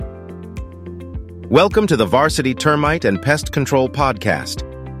Welcome to the Varsity Termite and Pest Control podcast.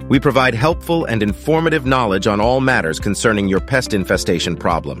 We provide helpful and informative knowledge on all matters concerning your pest infestation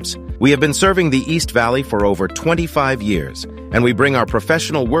problems. We have been serving the East Valley for over 25 years, and we bring our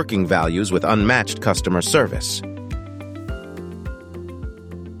professional working values with unmatched customer service.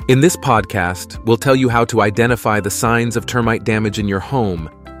 In this podcast, we'll tell you how to identify the signs of termite damage in your home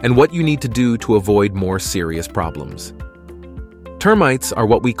and what you need to do to avoid more serious problems. Termites are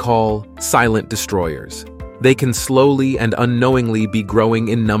what we call silent destroyers. They can slowly and unknowingly be growing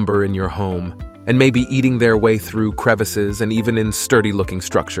in number in your home and may be eating their way through crevices and even in sturdy-looking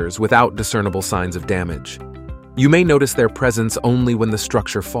structures without discernible signs of damage. You may notice their presence only when the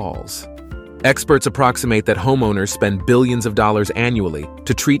structure falls. Experts approximate that homeowners spend billions of dollars annually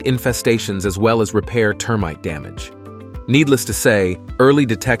to treat infestations as well as repair termite damage. Needless to say, early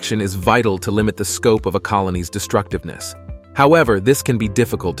detection is vital to limit the scope of a colony's destructiveness. However, this can be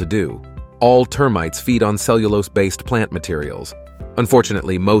difficult to do. All termites feed on cellulose-based plant materials.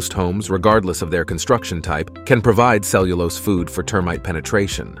 Unfortunately, most homes, regardless of their construction type, can provide cellulose food for termite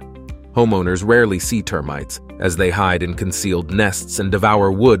penetration. Homeowners rarely see termites, as they hide in concealed nests and devour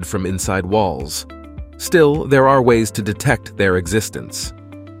wood from inside walls. Still, there are ways to detect their existence.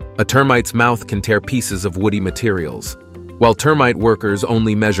 A termite's mouth can tear pieces of woody materials. While termite workers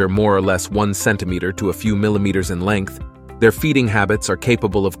only measure more or less 1 centimeter to a few millimeters in length, their feeding habits are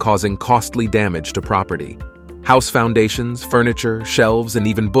capable of causing costly damage to property. House foundations, furniture, shelves, and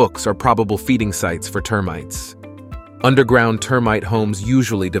even books are probable feeding sites for termites. Underground termite homes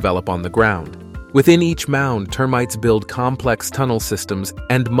usually develop on the ground. Within each mound, termites build complex tunnel systems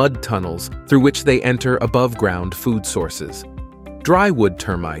and mud tunnels through which they enter above-ground food sources. Drywood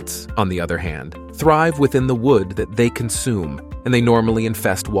termites, on the other hand, thrive within the wood that they consume, and they normally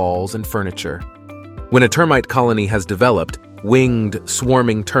infest walls and furniture. When a termite colony has developed, winged,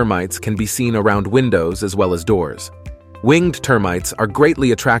 swarming termites can be seen around windows as well as doors. Winged termites are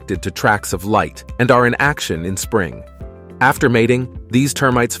greatly attracted to tracks of light and are in action in spring. After mating, these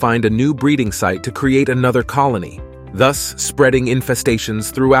termites find a new breeding site to create another colony, thus spreading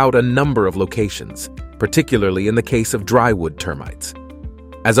infestations throughout a number of locations, particularly in the case of drywood termites.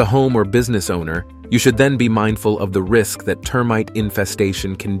 As a home or business owner, you should then be mindful of the risk that termite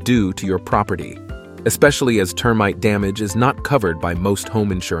infestation can do to your property, especially as termite damage is not covered by most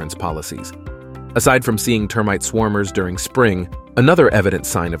home insurance policies. Aside from seeing termite swarmers during spring, another evident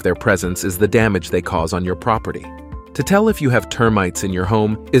sign of their presence is the damage they cause on your property. To tell if you have termites in your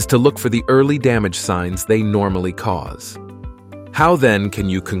home is to look for the early damage signs they normally cause. How then can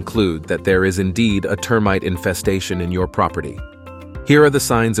you conclude that there is indeed a termite infestation in your property? Here are the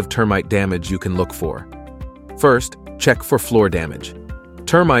signs of termite damage you can look for. First, check for floor damage.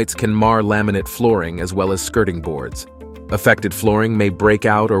 Termites can mar laminate flooring as well as skirting boards. Affected flooring may break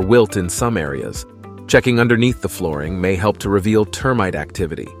out or wilt in some areas. Checking underneath the flooring may help to reveal termite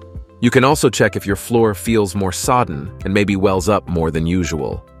activity. You can also check if your floor feels more sodden and maybe wells up more than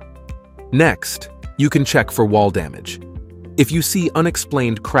usual. Next, you can check for wall damage. If you see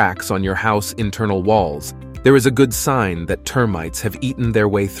unexplained cracks on your house internal walls, there is a good sign that termites have eaten their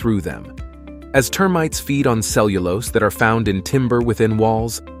way through them. As termites feed on cellulose that are found in timber within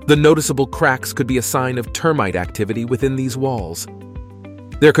walls, the noticeable cracks could be a sign of termite activity within these walls.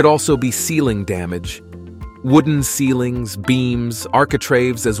 There could also be ceiling damage. Wooden ceilings, beams,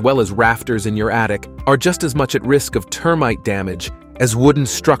 architraves, as well as rafters in your attic are just as much at risk of termite damage as wooden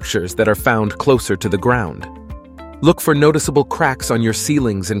structures that are found closer to the ground. Look for noticeable cracks on your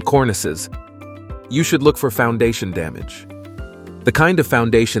ceilings and cornices. You should look for foundation damage. The kind of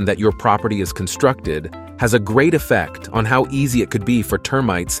foundation that your property is constructed has a great effect on how easy it could be for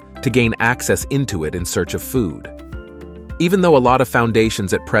termites to gain access into it in search of food. Even though a lot of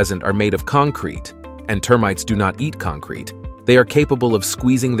foundations at present are made of concrete, and termites do not eat concrete, they are capable of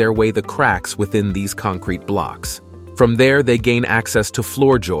squeezing their way the cracks within these concrete blocks. From there, they gain access to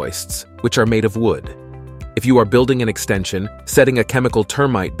floor joists, which are made of wood. If you are building an extension, setting a chemical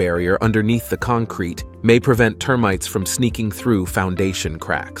termite barrier underneath the concrete may prevent termites from sneaking through foundation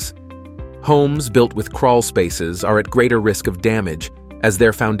cracks. Homes built with crawl spaces are at greater risk of damage as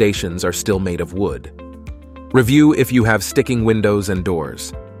their foundations are still made of wood. Review if you have sticking windows and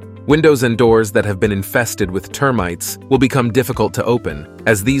doors. Windows and doors that have been infested with termites will become difficult to open,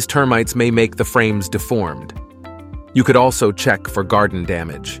 as these termites may make the frames deformed. You could also check for garden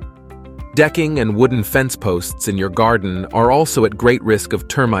damage. Decking and wooden fence posts in your garden are also at great risk of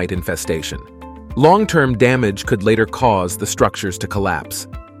termite infestation. Long-term damage could later cause the structures to collapse.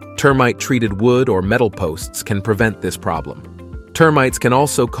 Termite-treated wood or metal posts can prevent this problem. Termites can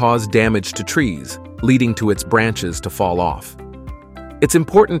also cause damage to trees, leading to its branches to fall off. It's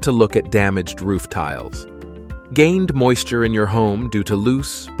important to look at damaged roof tiles. Gained moisture in your home due to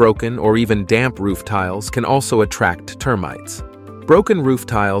loose, broken, or even damp roof tiles can also attract termites. Broken roof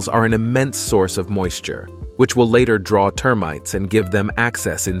tiles are an immense source of moisture, which will later draw termites and give them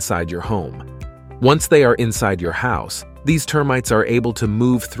access inside your home. Once they are inside your house, these termites are able to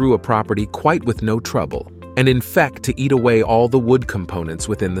move through a property quite with no trouble and infect to eat away all the wood components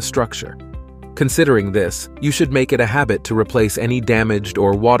within the structure. Considering this, you should make it a habit to replace any damaged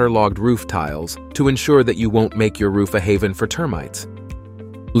or waterlogged roof tiles to ensure that you won't make your roof a haven for termites.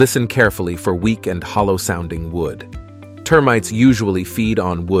 Listen carefully for weak and hollow-sounding wood. Termites usually feed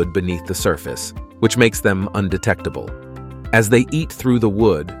on wood beneath the surface, which makes them undetectable. As they eat through the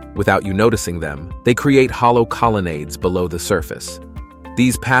wood, without you noticing them, they create hollow colonnades below the surface.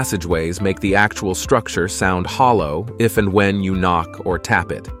 These passageways make the actual structure sound hollow if and when you knock or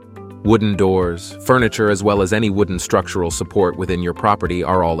tap it. Wooden doors, furniture, as well as any wooden structural support within your property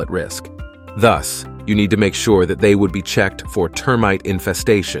are all at risk. Thus, you need to make sure that they would be checked for termite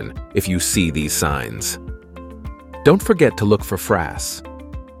infestation if you see these signs. Don't forget to look for frass.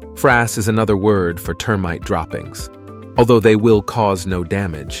 Frass is another word for termite droppings. Although they will cause no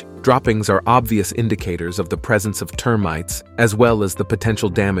damage, droppings are obvious indicators of the presence of termites as well as the potential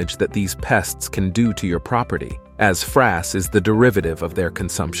damage that these pests can do to your property, as frass is the derivative of their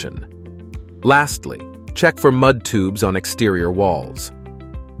consumption. Lastly, check for mud tubes on exterior walls.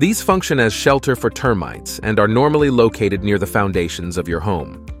 These function as shelter for termites and are normally located near the foundations of your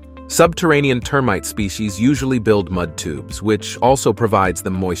home. Subterranean termite species usually build mud tubes, which also provides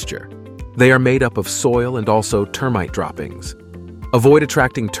them moisture. They are made up of soil and also termite droppings. Avoid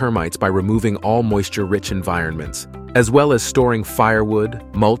attracting termites by removing all moisture-rich environments, as well as storing firewood,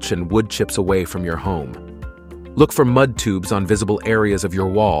 mulch, and wood chips away from your home. Look for mud tubes on visible areas of your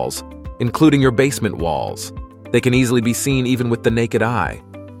walls, including your basement walls. They can easily be seen even with the naked eye.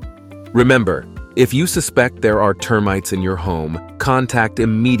 Remember, if you suspect there are termites in your home, contact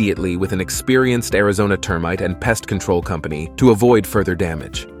immediately with an experienced Arizona termite and pest control company to avoid further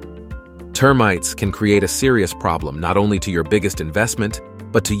damage. Termites can create a serious problem not only to your biggest investment,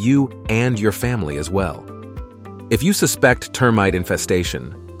 but to you and your family as well. If you suspect termite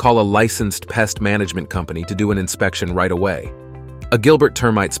infestation, call a licensed pest management company to do an inspection right away. A Gilbert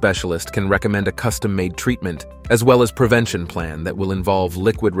termite specialist can recommend a custom-made treatment, as well as prevention plan that will involve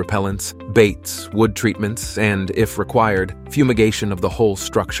liquid repellents, baits, wood treatments, and, if required, fumigation of the whole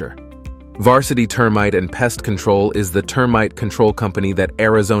structure. Varsity Termite and Pest Control is the termite control company that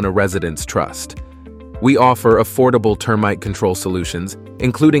Arizona residents trust. We offer affordable termite control solutions,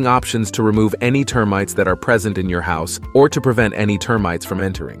 including options to remove any termites that are present in your house or to prevent any termites from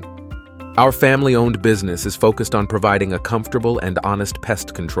entering. Our family-owned business is focused on providing a comfortable and honest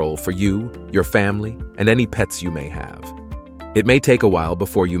pest control for you, your family, and any pets you may have. It may take a while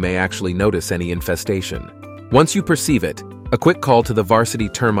before you may actually notice any infestation. Once you perceive it, a quick call to the Varsity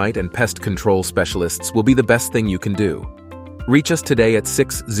Termite and Pest Control specialists will be the best thing you can do. Reach us today at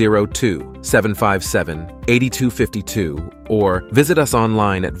 602-757-8252 or visit us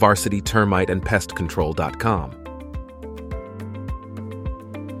online at varsitytermiteandpestcontrol.com.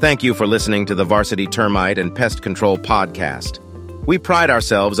 Thank you for listening to the Varsity Termite and Pest Control podcast. We pride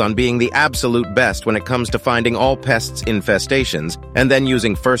ourselves on being the absolute best when it comes to finding all pests' infestations and then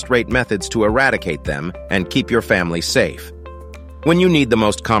using first-rate methods to eradicate them and keep your family safe. When you need the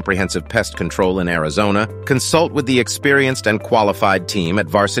most comprehensive pest control in Arizona, consult with the experienced and qualified team at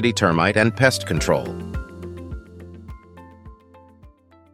Varsity Termite and Pest Control.